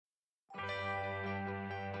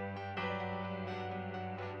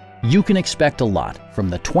You can expect a lot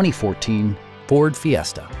from the 2014 Ford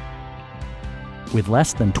Fiesta. With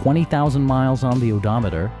less than 20,000 miles on the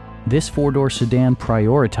odometer, this four-door sedan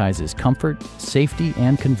prioritizes comfort, safety,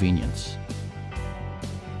 and convenience.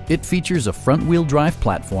 It features a front-wheel drive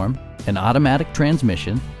platform, an automatic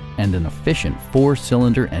transmission, and an efficient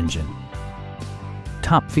four-cylinder engine.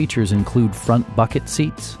 Top features include front bucket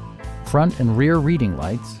seats, front and rear reading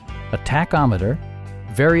lights, a tachometer,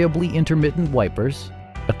 variably intermittent wipers,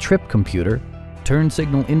 a trip computer, turn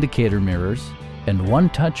signal indicator mirrors, and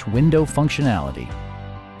one-touch window functionality.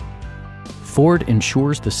 Ford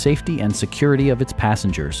ensures the safety and security of its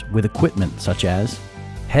passengers with equipment such as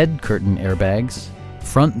head curtain airbags,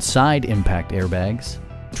 front and side impact airbags,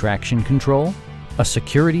 traction control, a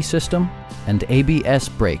security system, and ABS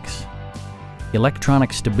brakes.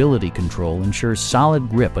 Electronic stability control ensures solid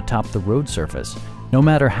grip atop the road surface, no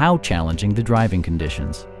matter how challenging the driving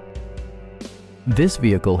conditions. This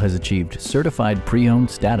vehicle has achieved certified pre-owned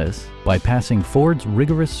status by passing Ford's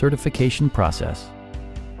rigorous certification process.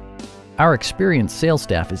 Our experienced sales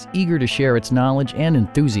staff is eager to share its knowledge and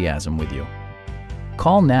enthusiasm with you.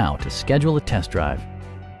 Call now to schedule a test drive.